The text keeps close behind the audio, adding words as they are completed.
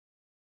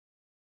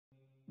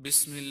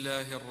بسم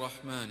الله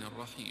الرحمن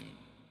الرحيم.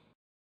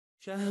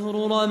 شهر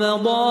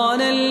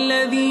رمضان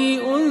الذي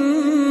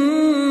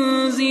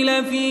أنزل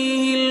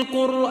فيه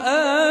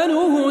القرآن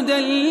هدى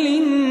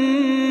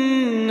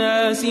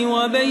للناس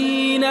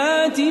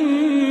وبينات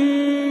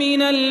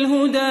من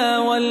الهدى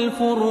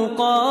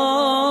والفرقان.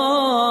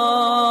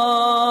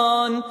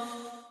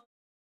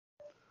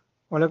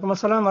 عليكم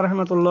السلام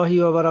ورحمة الله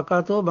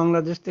وبركاته.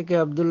 বাংলাদেশ থেকে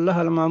আব্দুল্লাহ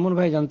আল মামুন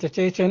ভাই জানতে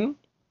চেয়েছেন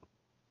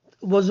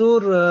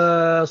ওযুর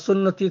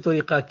সুন্নতি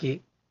তরিকা কি?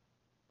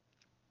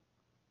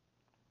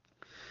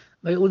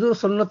 ভাই ওযুর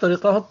সুন্নত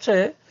তরিকা হচ্ছে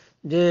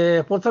যে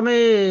প্রথমে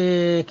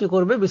কি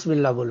করবে?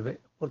 বিসমিল্লাহ বলবে।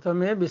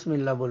 প্রথমে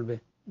বিসমিল্লাহ বলবে,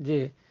 জি।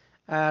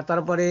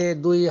 তারপরে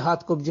দুই হাত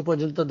কবজি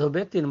পর্যন্ত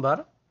ধোবে 3 বার।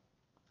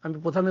 আমি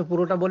প্রথমে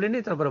পুরোটা বলিনি,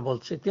 তারপরে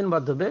বলছি। 3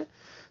 বার ধোবে।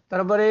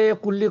 তারপরে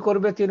কুল্লি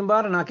করবে 3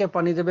 বার, নাকে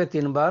পানি দেবে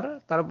 3 বার।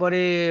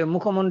 তারপরে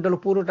মুখমণ্ডল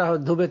পুরোটা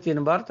ধোবে 3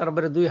 বার।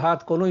 তারপরে দুই হাত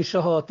কনুই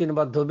সহ 3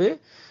 বার ধোবে।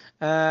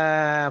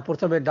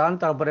 প্রথমে ডান,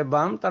 তারপরে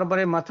বাম,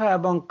 তারপরে মাথা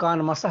এবং কান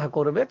মাসাহ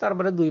করবে।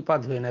 তারপরে 2 পা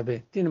ধুয়ে নেবে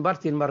 3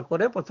 বার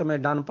করে। প্রথমে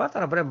ডান পা,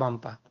 তারপরে বাম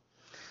পা।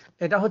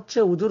 এটা হচ্ছে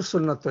উযুর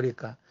সুন্নত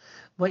তরিকা।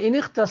 ইন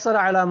ইখতাসারা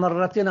আলা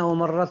মাররাতিন আও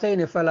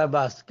মাররাতাইন ফালা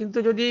বাস। কিন্তু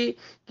যদি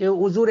কেউ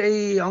উযুর এই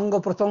অঙ্গ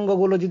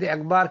প্রত্যঙ্গগুলো যদি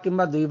একবার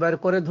কিংবা 2 বার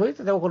করে ধোয়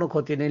তাতেও কোনো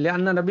ক্ষতি নেই।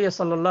 লিআন্না নবী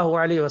সাল্লাল্লাহু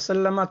আলাইহি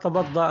ওয়াসাল্লাম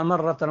তাওয়াদ্দা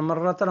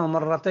মাররাতান ওয়া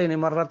মাররাতাইন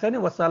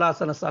ওয়া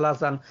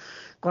সালাসান।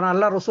 কারণ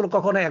আল্লাহ রাসূল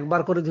কখনো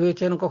একবার করে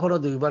ধুয়েছেন, কখনো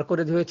 2 বার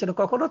করে ধুয়েছেন,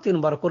 কখনো 3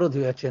 বার করে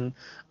ধুয়েছেন।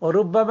 ও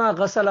রুব্বামা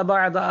গাসালা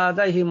বা'দা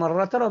আদাইহি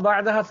মাররাতান ওয়া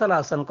বা'দাহা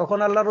সালাসান।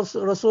 কখনো আল্লাহ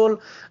রাসূল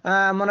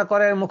মনে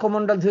করে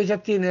মুখমণ্ডল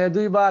ধুয়েছেন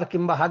 2 বার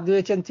কিংবা হাত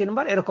ধুয়েছেন 3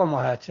 বার, এরকম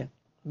হয়েছে।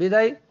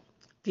 বিদায়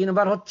 3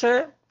 বার হচ্ছে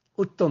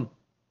উত্তম।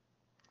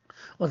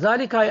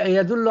 ওযালিকা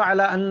ইয়াদুল্লু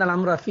আলা আন্না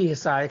আল-আমরা ফীহি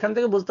সা। এখান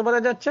থেকে বুঝতে পারা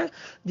যাচ্ছে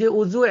যে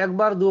উযু 1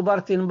 বার 2 বার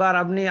 3 বার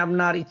আপনি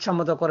আপনার ইচ্ছা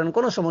মতো করেন,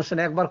 কোনো সমস্যা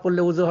নেই। 1 বার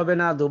করলে উযু হবে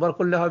না, 2 বার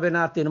করলে হবে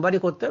না, 3 বারই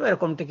করতে হবে,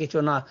 এরকমটা কিছু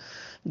না।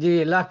 জি,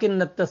 লাকিন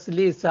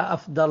আত-তাসলিসা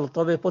আফদাল।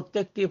 তবে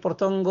প্রত্যেকটি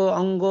প্রত্যঙ্গ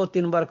অঙ্গ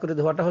 3 বার করে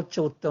ধোয়াটা হচ্ছে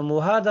উত্তম।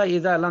 ওয়াহাদা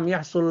ইযা লাম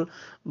ইয়াহসুল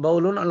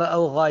বাউলুন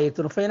আও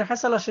গায়িতুন ফাইন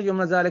হাসালা শাইউন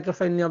মিন যালিকা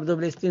ফাইন ইয়াবদু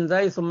বিল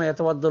ইসতিনজাই সুম্মা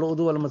ইয়াতাওয়াদ্দাল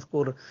উযু ওয়াল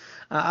মাযকুর।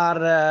 আর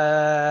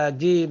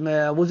জি,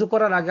 উযু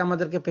করার আগে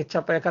আমাদেরকে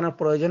পেচ্ছাপ পায়খানার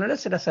প্রয়োজন হলে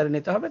সেটা সেরে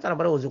নিতে হবে,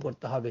 তারপরে উযু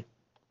করতে হবে।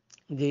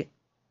 জি,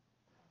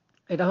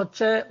 এটা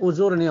হচ্ছে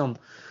উযুর নিয়ম।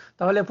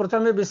 তাহলে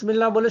প্রথমে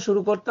বিসমিল্লাহ বলে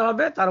শুরু করতে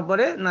হবে,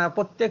 তারপরে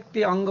প্রত্যেকটি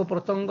অঙ্গ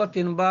প্রত্যঙ্গ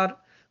 3 বার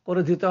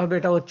করে ধুতে হবে,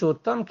 এটা হচ্ছে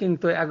উত্তম।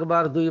 কিন্তু 1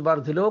 বার 2 বার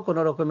ধুলেও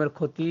কোনো রকমের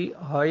ক্ষতি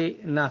হয়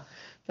না।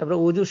 তারপরে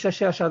উযু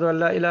শেষে আশহাদু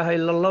আল্লা ইলাহা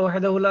ইল্লাল্লাহু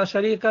ওয়াহদাহু লা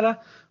শারীকা লাহু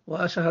ওয়া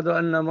আশহাদু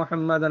আন্না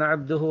মুহাম্মাদান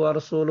আবদুহু ওয়া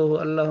রাসূলুহু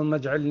আল্লাহুম্মা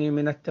ইজআলনি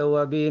মিনাত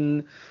তাওয়াবিন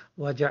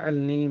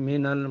ওয়াজআলনি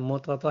মিনাল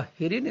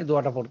মুতাতাহহিরিন। এই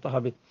দোয়াটা পড়তে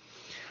হবে।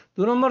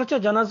 2 নম্বর হচ্ছে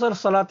জানাজার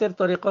সালাতের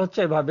তরিকা হচ্ছে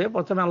এভাবে।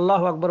 প্রথমে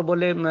আল্লাহু আকবার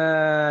বলে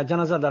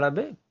জানাজা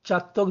দাঁড়াবে।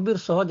 4 তাকবীর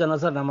সহ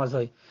জানাজার নামাজ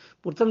হয়।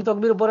 প্রথম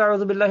তাকবীর পরে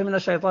আউযু বিল্লাহি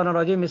মিনাশ শাইতানির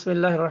রাজিম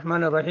বিসমিল্লাহির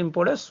রহমানির রহিম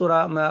পড়ে সূরা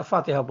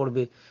ফাতিহা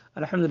পড়বে।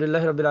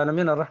 আলহামদুলিল্লাহি রাব্বিল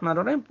আলামিন আর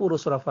রহমানির রহিম, পুরো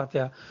সূরা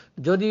ফাতিহা।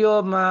 যদিও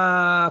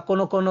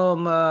কোন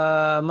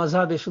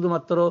মাযহাবে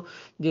শুধুমাত্র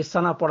যে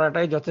সানা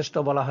পড়াটাই যথেষ্ট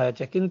বলা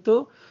হয়েছে, কিন্তু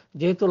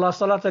যেহেতু লা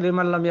সালাতা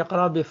লিমান লাম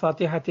ইয়াকরা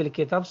বিফাতিহাতিল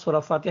কিতাব,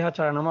 সূরা ফাতিহা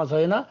ছাড়া নামাজ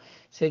হয় না,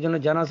 সেই জন্য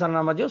জানাজার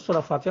নামাজেও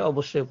সূরা ফাতিহা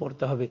অবশ্যই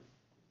পড়তে হবে।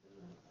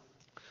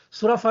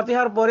 সূরা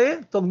ফাতিহার পরে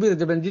তাকবীর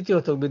দেবেন, দ্বিতীয়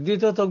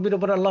তাকবীর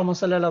পরে আল্লাহুম্মা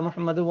সাল্লি আলা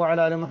মুহাম্মাদ ওয়া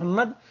আলা আলি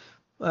মুহাম্মাদ,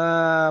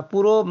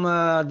 পুরো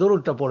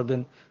দরুদটা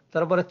পড়বেন।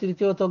 তারপরে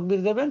তৃতীয়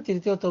তাকবীর দেবেন।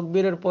 তৃতীয়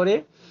তাকবীরের পরে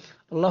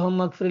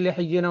আল্লাহুম্মা ইগফির লি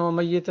হাইয়িনা ওয়া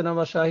মাইয়িতিনা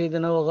ওয়া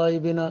শাহিদিনা ওয়া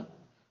গায়িবিনা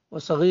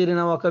ওয়া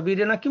সগীরিনা ওয়া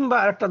কাবীরিনা, কিংবা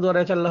আরেকটা দোয়া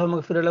আছে আল্লাহুম্মা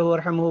ইগফির লাহু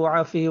ওয়ারহামহু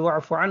ওয়াআফিহি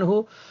ওয়া'ফু আনহু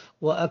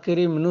ওয়া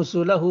আকরিম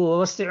নুসুলাহু ওয়া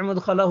ওয়াসসি'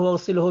 মুদখালাহু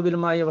ওয়াগসিলহু বিল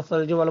মা'i ওয়াস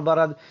সালজি ওয়াল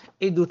বারাদ।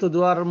 এই দুটো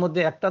দোয়ার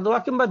মধ্যে একটা দোয়া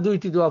কিংবা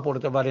 2টি দোয়া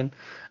পড়তে পারেন।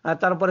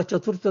 তারপরে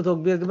চতুর্থ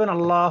তাকবীর দিবেন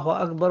আল্লাহু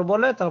আকবার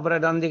বলে, তারপরে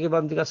ডান দিকে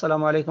বাম দিকে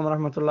আসসালামু আলাইকুম ওয়া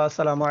রাহমাতুল্লাহ,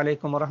 আসসালামু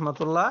আলাইকুম ওয়া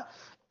রাহমাতুল্লাহ।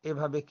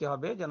 এভাবে কি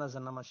হবে?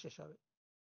 জানাজার নামাজ শেষ হবে।